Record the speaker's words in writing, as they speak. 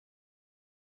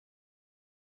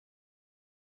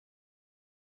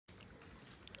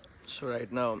So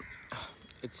right now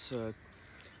it's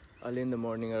early in the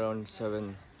morning, around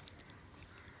 7,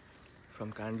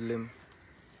 from Candlelim.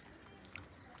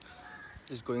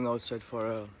 Just going outside for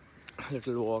a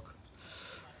little walk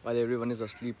while everyone is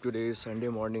asleep. Today is Sunday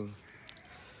morning.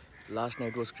 Last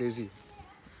night was crazy.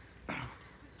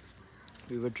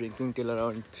 We were drinking till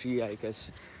around 3, I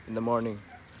guess, in the morning.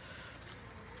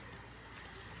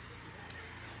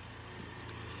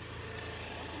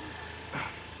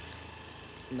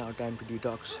 Now time to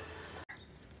detox.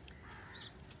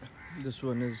 This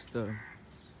one is the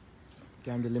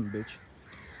Candlelim beach,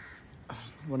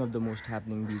 one of the most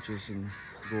happening beaches in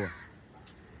Goa.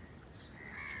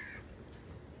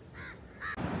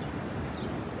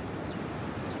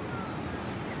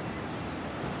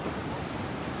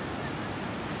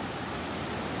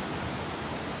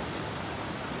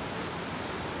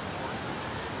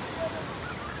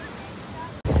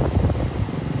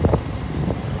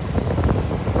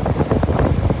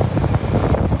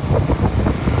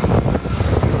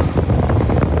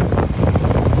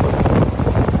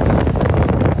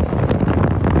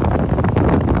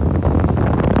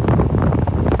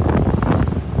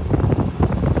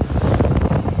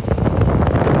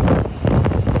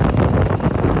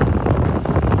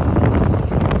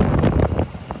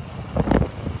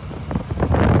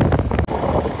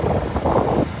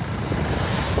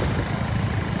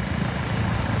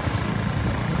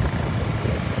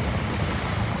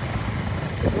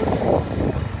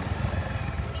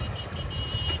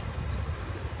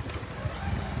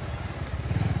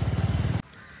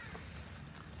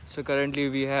 So currently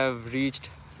we have reached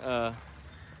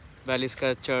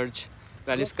Valiska Church,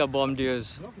 Valiska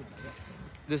Bomdiers.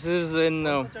 This is in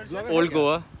Old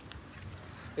Goa.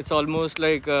 It's almost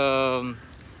like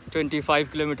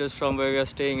 25 kilometers from where we are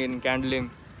staying in Candlelim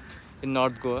in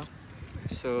North Goa.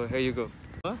 So here you go.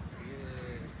 Huh?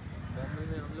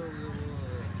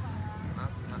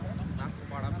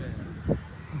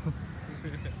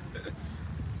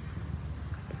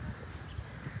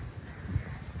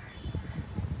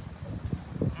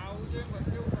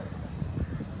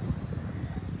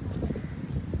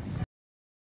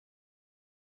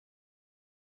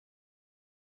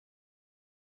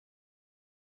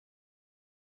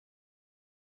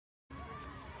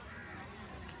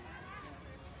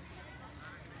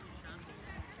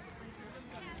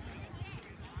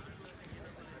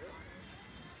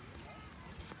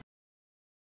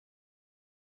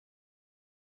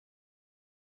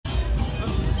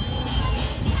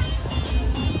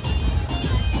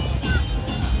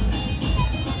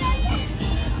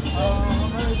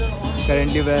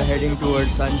 Currently we are heading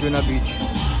towards Anjuna Beach.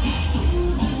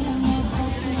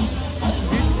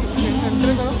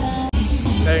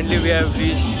 Currently we have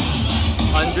reached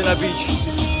Anjuna Beach.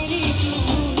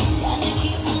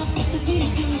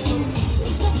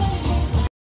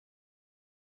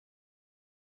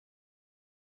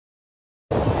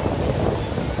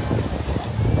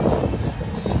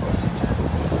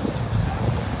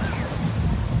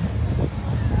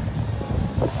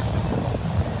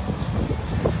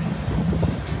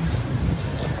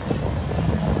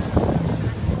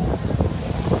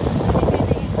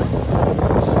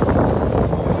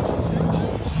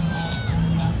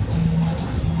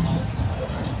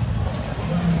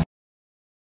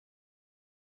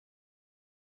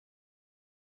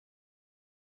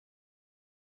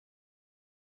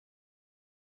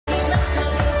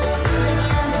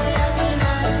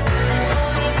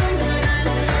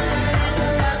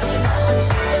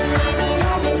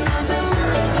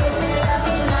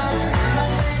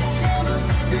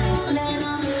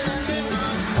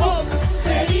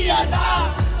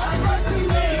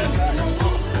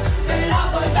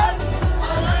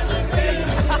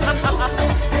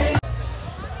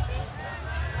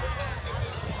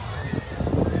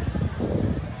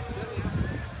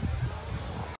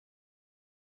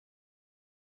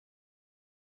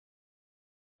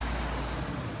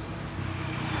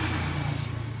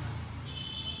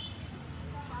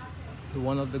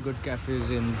 One of the good cafes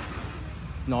in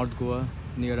North Goa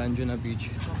near Anjuna Beach,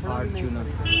 Arjuna.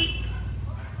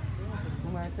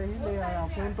 तुम ऐसे ही ले आया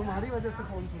phone तुम्हारी वजह से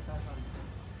phone छूटा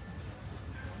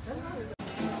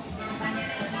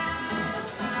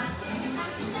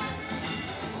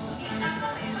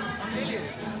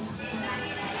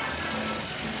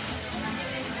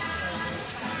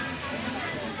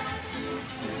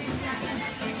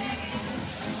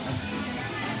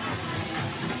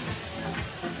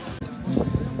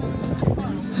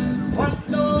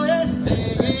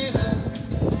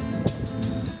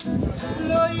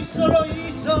Lo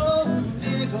hizo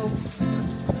Diego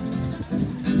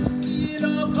y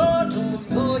lo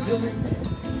conozco yo.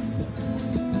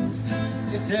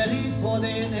 ese ritmo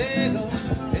de negro,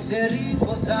 ese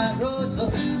ritmo sabroso,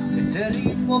 ese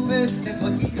ritmo festejo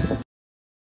aquí.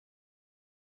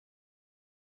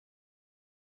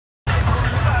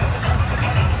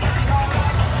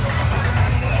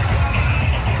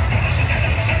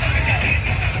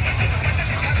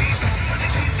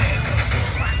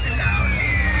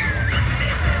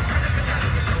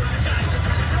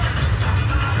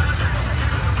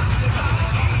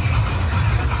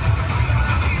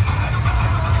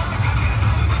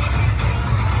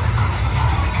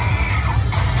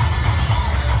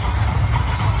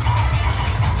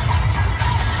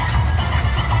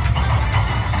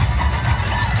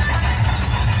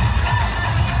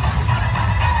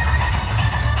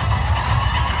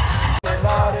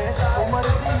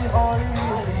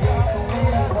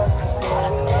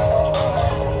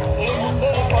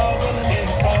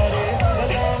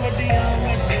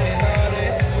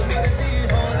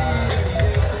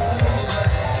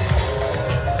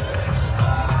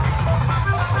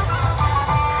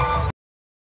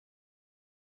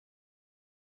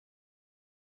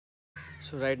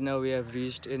 So right now we have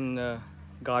reached in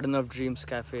Garden of Dreams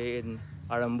Cafe in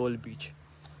Arambol Beach.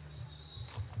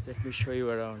 Let me show you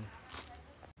around.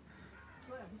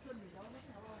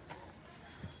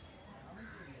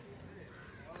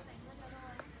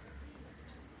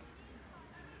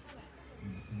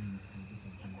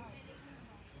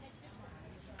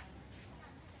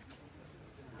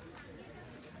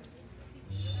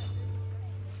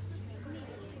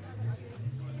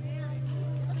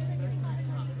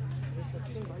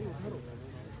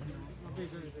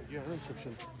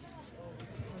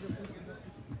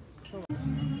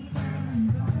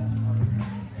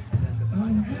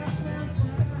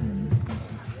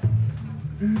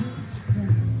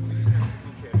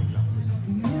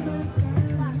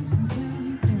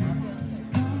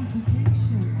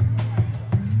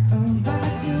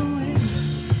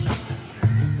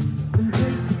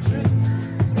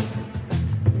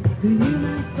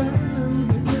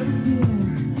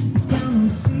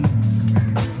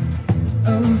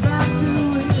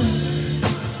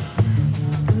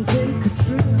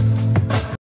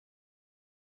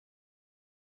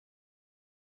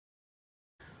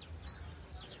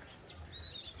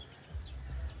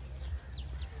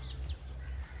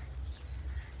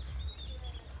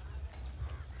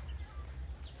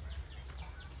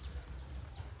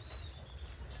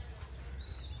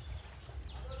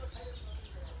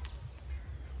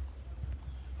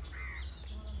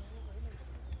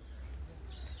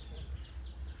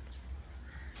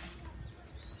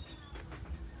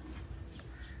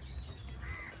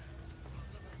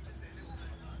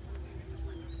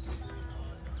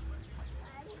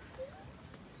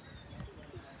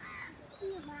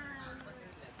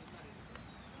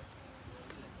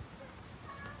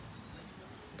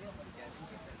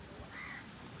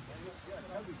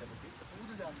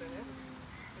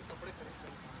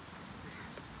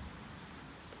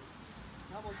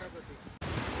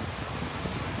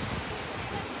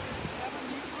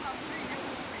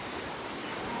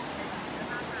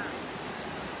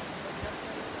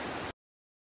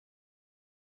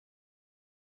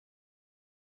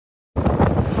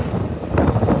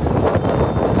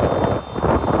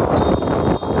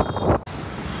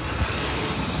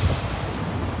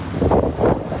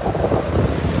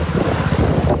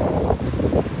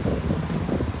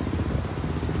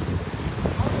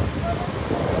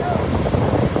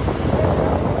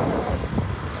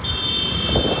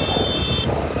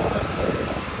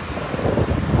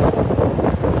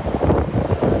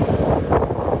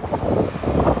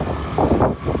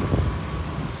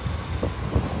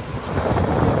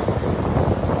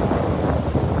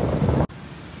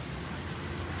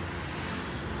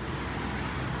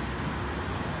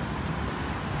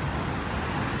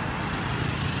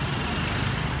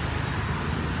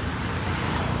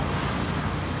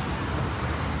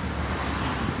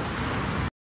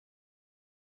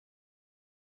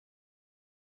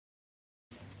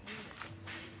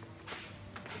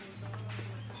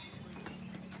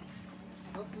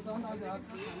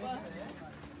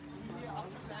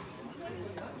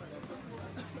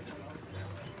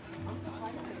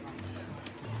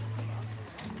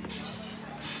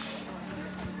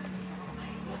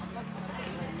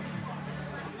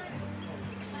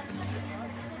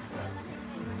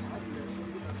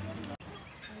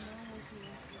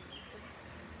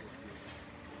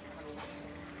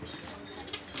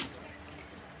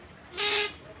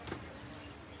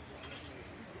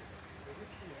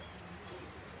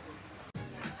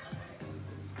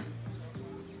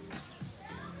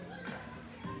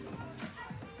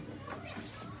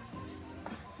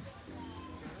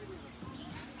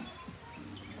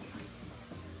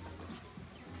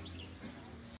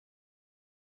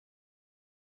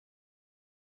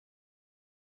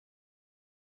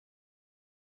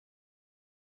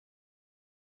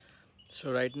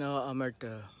 So right now I'm at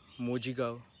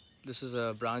Mojigaon. This is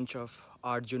a branch of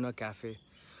Arjuna Cafe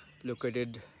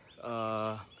located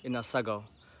in Asagaon,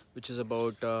 which is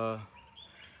about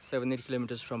 7-8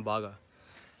 kilometers from Baga.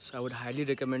 So I would highly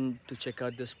recommend to check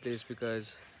out this place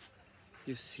because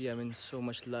you see, I mean, so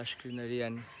much lush greenery,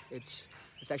 and it's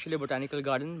actually a botanical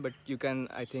garden, but you can,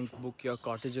 I think, book your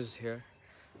cottages here.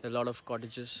 There are a lot of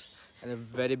cottages and a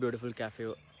very beautiful cafe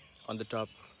on the top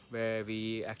where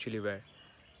we actually were.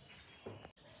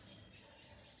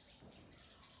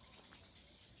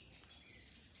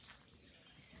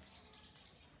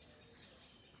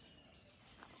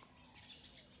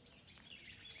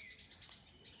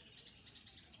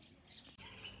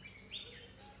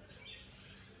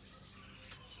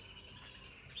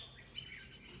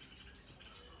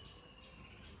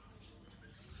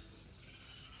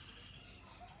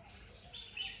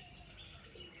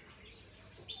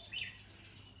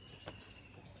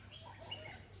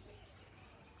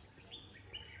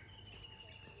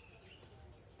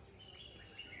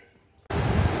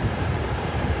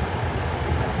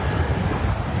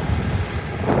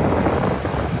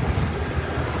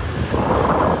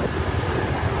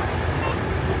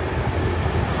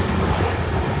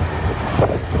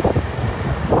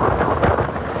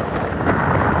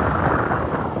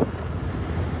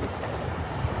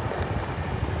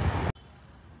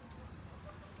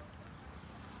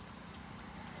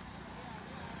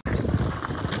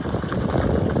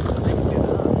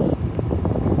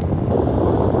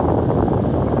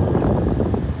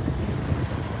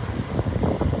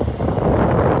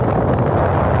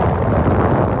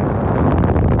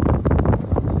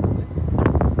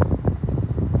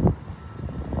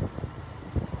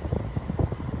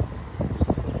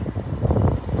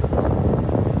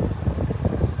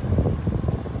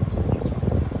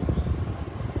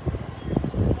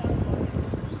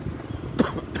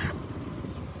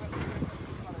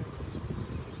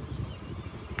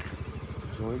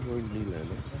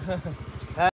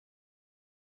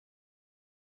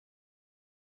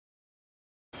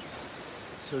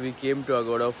 So we came to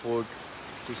Agoda Fort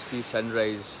to see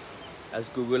sunrise, as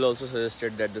Google also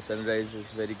suggested that the sunrise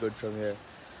is very good from here,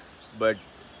 but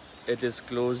it is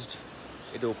closed.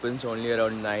 It opens only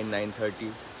around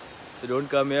 9:30. So don't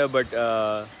come here, but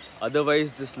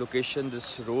otherwise this location,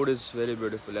 this road is very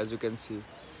beautiful. As you can see,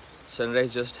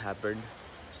 sunrise just happened.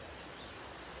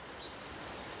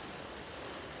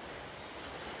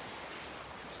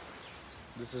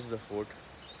 This is the fort.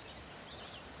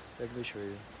 Let me show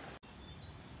you.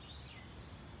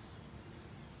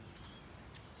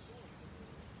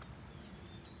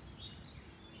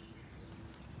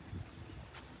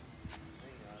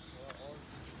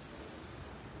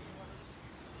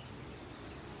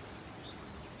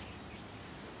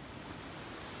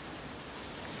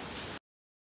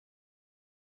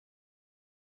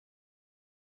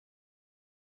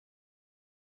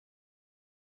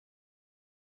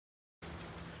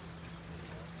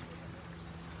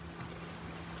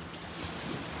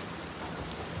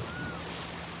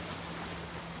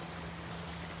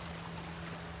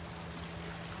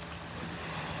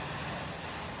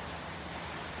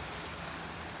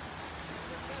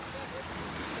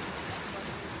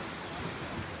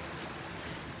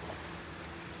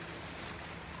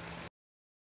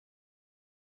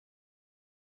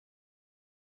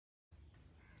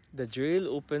 The jail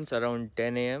opens around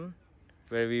 10 a.m.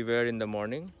 where we were in the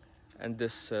morning, and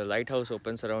this lighthouse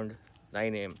opens around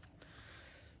 9 a.m.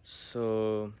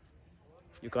 So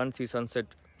you can't see sunset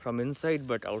from inside,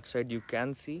 but outside you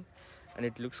can see, and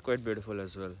it looks quite beautiful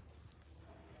as well.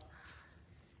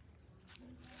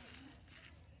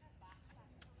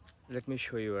 Let me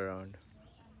show you around.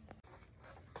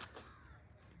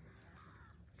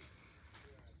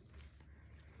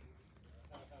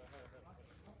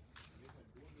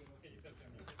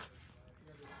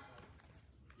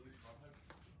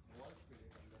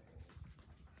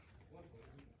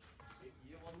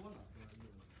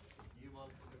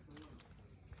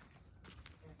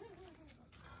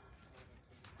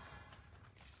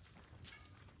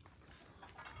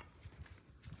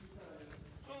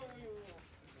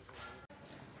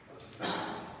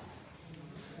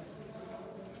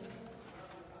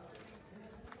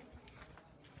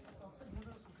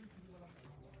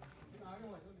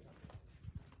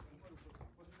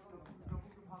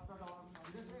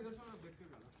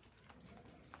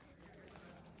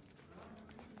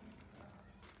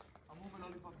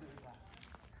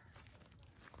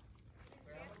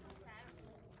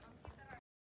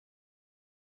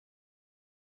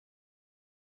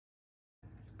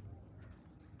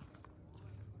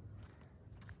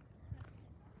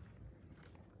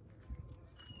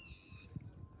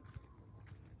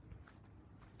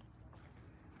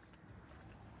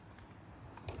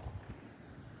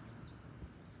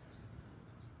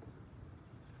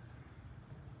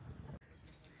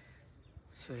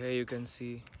 So here you can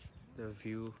see the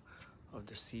view of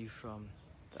the sea from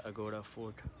the Agoda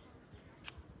Fort.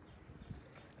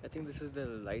 I think this is the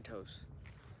lighthouse,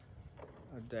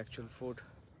 or the actual fort,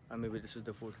 or maybe this is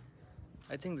the fort.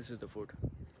 I think this is the fort.